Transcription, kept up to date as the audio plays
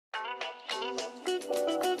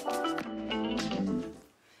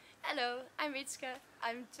Hello, I'm Witske.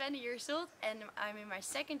 I'm 20 years old and I'm in my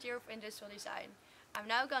second year of industrial design. I'm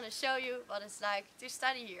now gonna show you what it's like to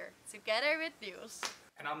study here, together with Niels.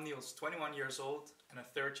 And I'm Niels, 21 years old and a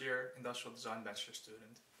third year industrial design bachelor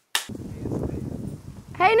student.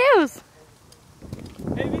 Hey Niels!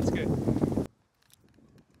 Hey Witske!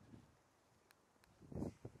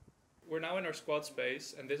 We're now in our squad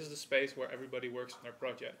space, and this is the space where everybody works on their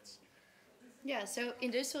projects. Yeah, so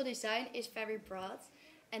industrial design is very broad,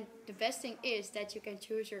 and the best thing is that you can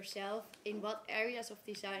choose yourself in what areas of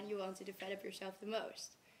design you want to develop yourself the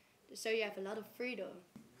most. So you have a lot of freedom.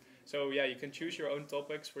 So yeah, you can choose your own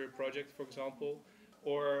topics for your project, for example,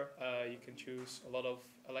 or you can choose a lot of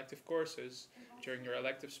elective courses during your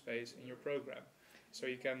elective space in your program. So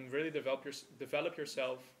you can really develop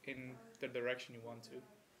yourself in the direction you want to.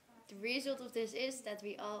 The result of this is that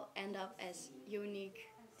we all end up as unique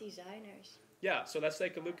designers. Yeah, so let's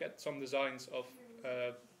take a look at some designs of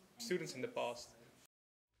students in the past.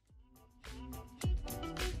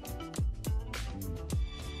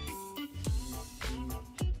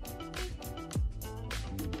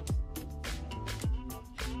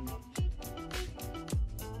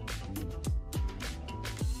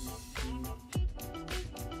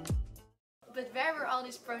 But where were all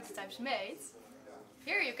these prototypes made?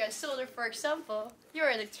 Here you can solder, for example,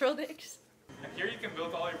 your electronics. And here you can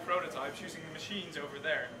build all your prototypes using the machines over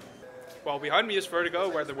there. Well, behind me is Vertigo,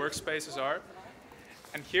 where the workspaces are.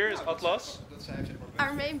 And here is Atlas.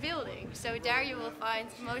 Our main building. So there you will find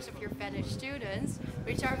most of your fellow students,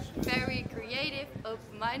 which are very creative,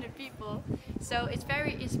 open-minded people. So it's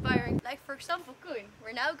very inspiring. Like for example, Koen.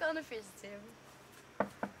 We're now gonna visit him.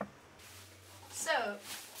 So,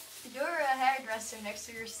 you're a hairdresser next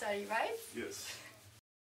to your study, right? Yes.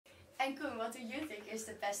 And Koen, what do you think is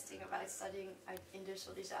the best thing about studying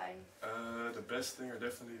industrial design? The best thing are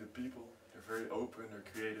definitely the people. They're very open, they're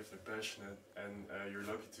creative, they're passionate, and you're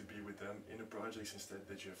lucky to be with them in the projects instead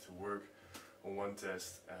that you have to work on one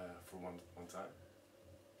test for one time.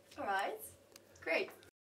 Alright, great.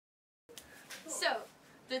 So,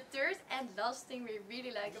 the third and last thing we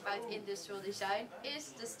really like about industrial design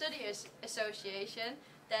is the study association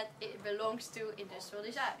that it belongs to industrial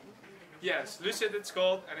design. Yes, Lucid it's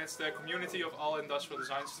called, and it's the community of all industrial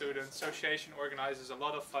design students. The association organizes a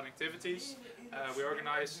lot of fun activities. We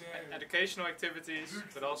organize educational activities,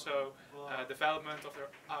 but also development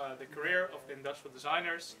of the career of the industrial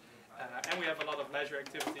designers. And we have a lot of leisure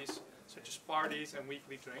activities, such as parties and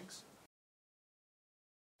weekly drinks.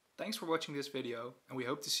 Thanks for watching this video, and we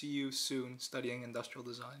hope to see you soon studying industrial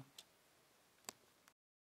design.